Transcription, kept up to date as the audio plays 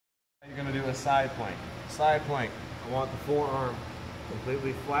You're gonna do a side plank. Side plank, I want the forearm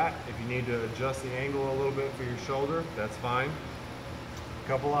completely flat. If you need to adjust the angle a little bit for your shoulder, that's fine. A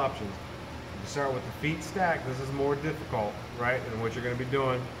couple options. You start with the feet stacked. This is more difficult, right? And what you're gonna be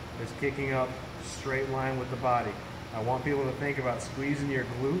doing is kicking up straight line with the body. I want people to think about squeezing your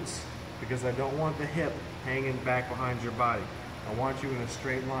glutes because I don't want the hip hanging back behind your body. I want you in a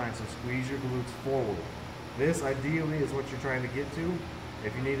straight line, so squeeze your glutes forward. This ideally is what you're trying to get to.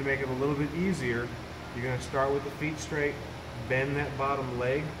 If you need to make it a little bit easier, you're going to start with the feet straight, bend that bottom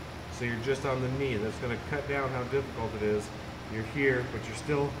leg so you're just on the knee. That's going to cut down how difficult it is. You're here, but you're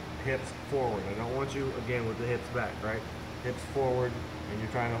still hips forward. I don't want you, again, with the hips back, right? Hips forward, and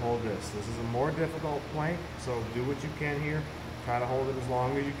you're trying to hold this. This is a more difficult plank, so do what you can here. Try to hold it as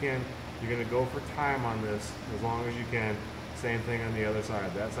long as you can. You're going to go for time on this as long as you can. Same thing on the other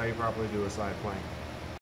side. That's how you properly do a side plank.